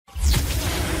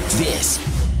This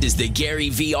is the Gary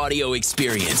V audio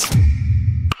experience.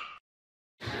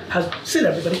 Sit,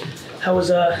 everybody. How's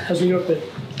New York been?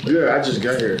 Yeah, I just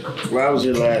got here. Well, I was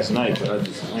here last night, but I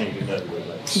ain't do nothing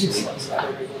with it.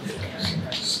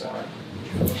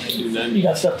 You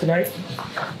got stuff tonight?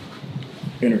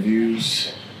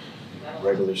 Interviews,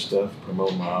 regular stuff,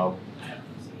 promote my album.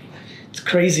 It's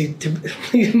crazy.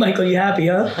 Michael, you happy,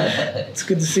 huh? It's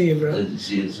good to see you, bro. Good to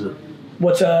see you, sir.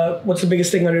 What's the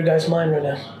biggest thing on your guys' mind right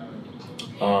now?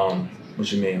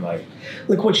 What you mean, like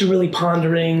what you're really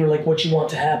pondering, or like what you want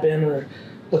to happen, or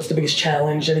what's the biggest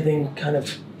challenge? Anything kind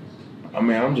of? I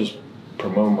mean, I'm just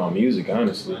promoting my music,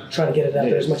 honestly. Trying to get it out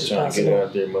there as much as possible. Trying to get it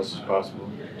out there as much as possible.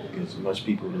 Get as much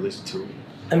people to listen to it.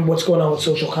 And what's going on with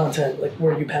social content? Like,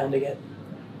 where are you pounding it?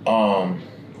 I'm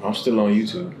still on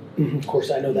YouTube. Mm-hmm, of course,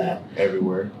 I know that.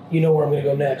 Everywhere. You know where I'm going to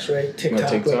go next, right? TikTok.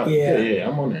 TikTok? Yeah,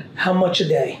 I'm on there. How much a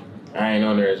day? I ain't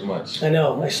on there as much. I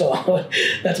know, I saw.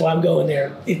 That's why I'm going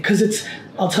there. Because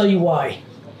I'll tell you why.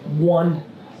 One,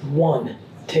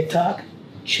 TikTok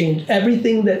changed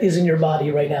everything that is in your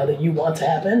body right now that you want to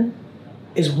happen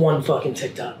is one fucking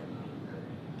TikTok.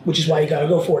 Which is why you got to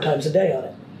go 4 times a day on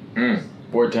it.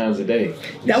 4 times a day.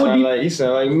 You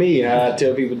sound like me. How I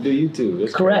tell people to do YouTube.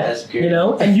 That's correct. That's great. You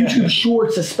know, and YouTube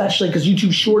Shorts especially, because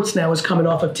YouTube Shorts now is coming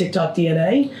off of TikTok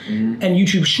DNA, and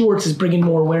YouTube Shorts is bringing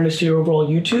more awareness to your overall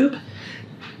YouTube.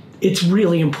 It's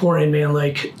really important, man.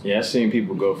 Like, yeah, I've seen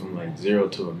people go from like 0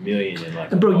 to 1 million in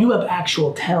like. And bro, you have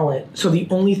actual talent. So the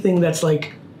only thing that's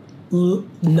like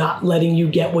not letting you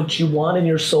get what you want in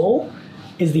your soul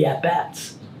is the at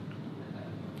bats.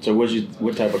 So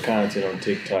what type of content on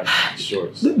TikTok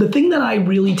Shorts? The thing that I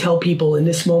really tell people in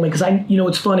this moment, because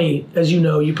it's funny, as you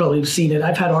know, you probably have seen it.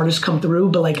 I've had artists come through,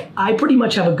 but like I pretty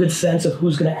much have a good sense of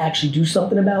who's going to actually do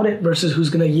something about it versus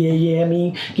who's going to yeah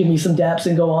me, give me some daps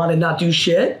and go on and not do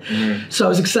shit. Mm-hmm. So I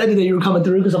was excited that you were coming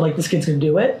through because I'm like, this kid's going to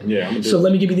do it. Yeah, I'm gonna do it. So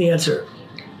let me give you the answer.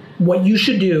 What you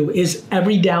should do is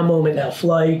every down moment now,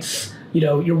 flights,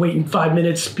 you're waiting 5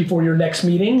 minutes before your next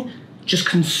meeting, just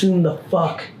consume the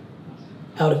fuck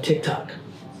out of TikTok.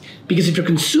 Because if you're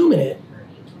consuming it,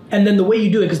 and then the way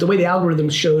you do it, because the way the algorithm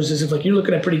shows is if like you're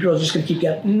looking at pretty girls, you're just going to keep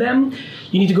getting them,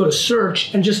 you need to go to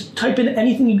search and just type in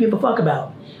anything you give a fuck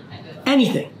about.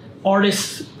 Anything.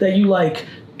 Artists that you like,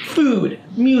 food,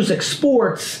 music,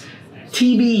 sports,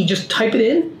 TV, just type it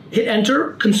in, hit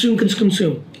enter,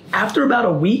 consume. After about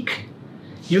a week,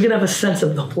 you're going to have a sense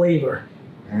of the flavor.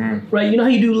 Right? You know how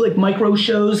you do like micro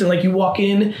shows and like you walk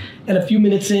in and a few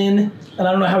minutes in, and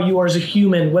I don't know how you are as a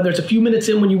human, whether it's a few minutes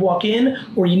in when you walk in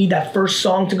or you need that first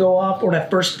song to go off or that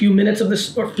first few minutes of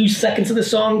this or few seconds of the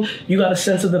song, you got a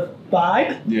sense of the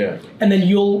vibe. Yeah. And then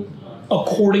you'll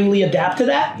accordingly adapt to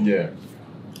that. Yeah.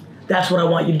 That's what I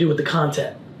want you to do with the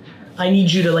content. I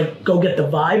need you to like go get the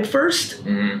vibe first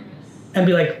and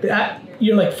be like, that.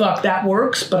 You're like, fuck, that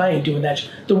works, but I ain't doing that.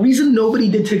 The reason nobody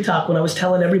did TikTok when I was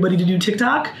telling everybody to do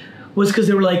TikTok was because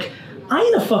they were like, I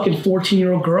ain't a fucking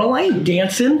 14-year-old girl. I ain't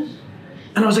dancing.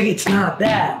 And I was like, it's not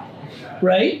that,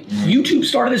 right? YouTube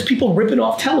started as people ripping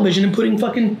off television and putting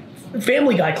fucking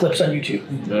Family Guy clips on YouTube.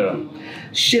 Yeah.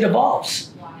 Shit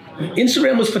evolves.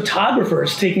 Instagram was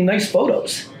photographers taking nice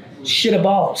photos. Shit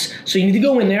evolves. So you need to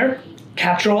go in there,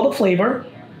 capture all the flavor,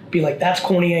 be like, that's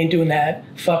corny, I ain't doing that.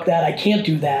 Fuck that, I can't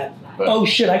do that. Oh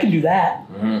shit, I can do that.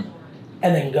 And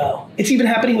then go. It's even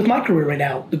happening with my career right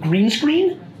now. The green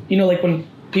screen, like when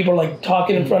people are like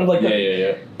talking in front of like,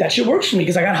 that shit works for me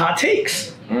because I got hot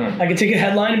takes. I can take a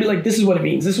headline and be like, this is what it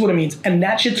means, And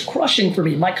that shit's crushing for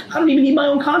me. I don't even need my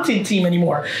own content team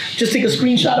anymore. Just take a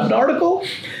screenshot of an article,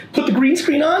 put the green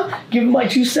screen on, give them my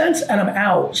 2 cents, and I'm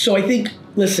out. So I think,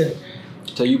 listen.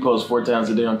 So you post 4 times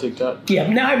a day on TikTok? Yeah,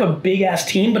 now I have a big ass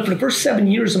team, but for the first 7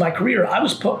 years of my career,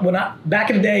 back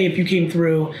in the day, if you came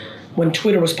through when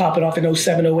Twitter was popping off in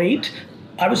 07, 08,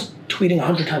 I was tweeting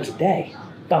 100 times a day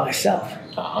by myself.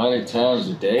 100 times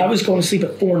a day? I was going to sleep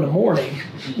at 4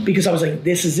 a.m. because I was like,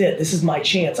 this is it. This is my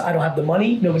chance. I don't have the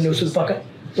money. Nobody knows who the fuck I...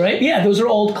 Right? Yeah, those are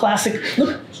old classic.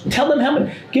 Look, tell them how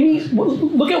many...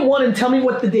 Look at one and tell me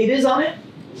what the date is on it.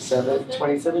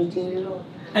 2017.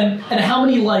 And how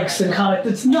many likes and comments?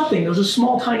 It's nothing. Those are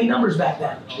small, tiny numbers back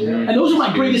then. And those are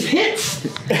my greatest hits.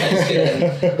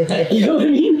 You know what I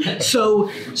mean?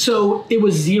 So it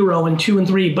was 0 and 2 and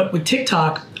 3. But with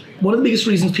TikTok, one of the biggest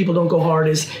reasons people don't go hard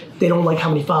is they don't like how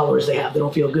many followers they have. They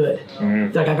don't feel good.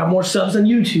 Like, I got more subs on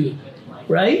YouTube,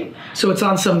 right? So it's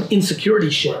on some insecurity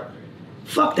shit.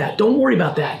 Fuck that. Don't worry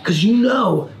about that. Because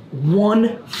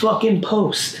one fucking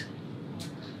post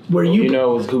where you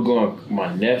know what's Googling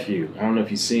my nephew. I don't know if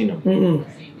you've seen him.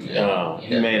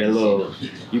 He made a little.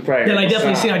 You probably. Yeah, I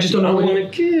definitely seen. I just don't know. I want to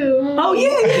kill. Oh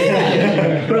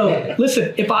yeah. Bro,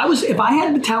 listen, if I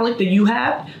had the talent that you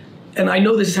have, and I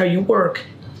know this is how you work,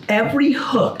 every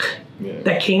hook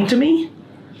that came to me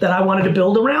that I wanted to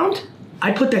build around,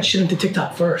 I put that shit into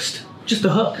TikTok first. Just the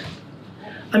hook.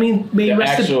 I mean, maybe the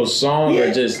actual song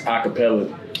or just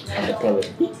acapella?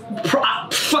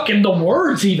 Fucking the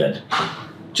words even.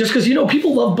 Just because,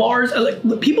 people love bars.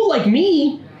 People like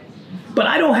me, but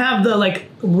I don't have the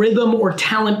rhythm or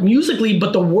talent musically,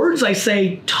 but the words I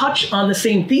say touch on the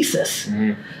same thesis.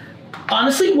 Mm-hmm.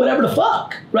 Honestly, whatever the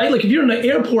fuck, right? Like if you're in an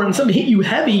airport and something hit you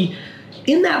heavy,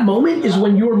 in that moment is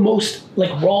when you're most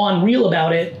raw and real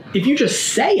about it. If you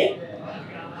just say it.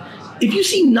 If you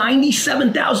see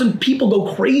 97,000 people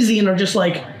go crazy and are just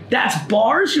that's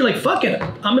bars, you're fuck it,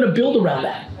 I'm gonna build around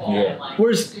that. Yeah.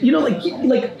 Whereas,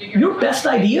 your best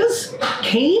ideas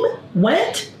came,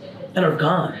 went, and are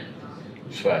gone.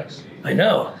 Facts. I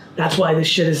know. That's why this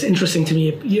shit is interesting to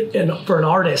me. And for an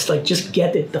artist, just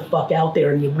get it the fuck out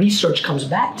there and the research comes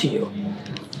back to you.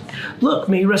 Look,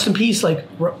 may you rest in peace,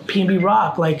 P&B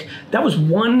Rock. That was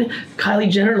one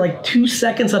Kylie Jenner, 2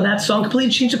 seconds on that song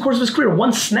completely changed the course of his career.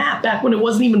 One snap back when it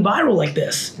wasn't even viral like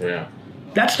this. Yeah.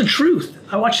 That's the truth.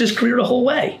 I watched his career the whole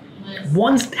way.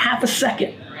 One half a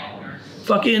second.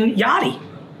 Fucking Yachty.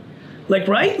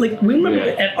 Right? We remember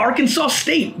at Arkansas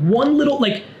State, one little,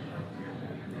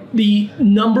 the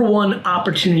number one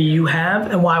opportunity you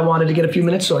have, and why I wanted to get a few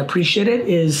minutes, so I appreciate it,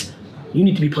 is you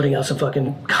need to be putting out some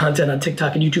fucking content on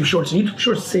TikTok and YouTube Shorts. And YouTube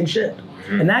Shorts, the same shit.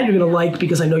 Mm-hmm. And that you're going to like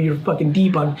because I know you're fucking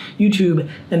deep on YouTube,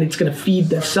 and it's going to feed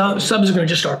the subs are going to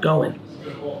just start going.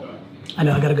 I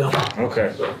know, I got to go.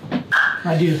 Okay.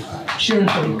 I do. Cheering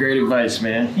for you. Great advice,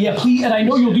 man. Yeah, please, and I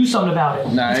know you'll do something about it.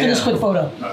 Nah, Let's get this quick photo.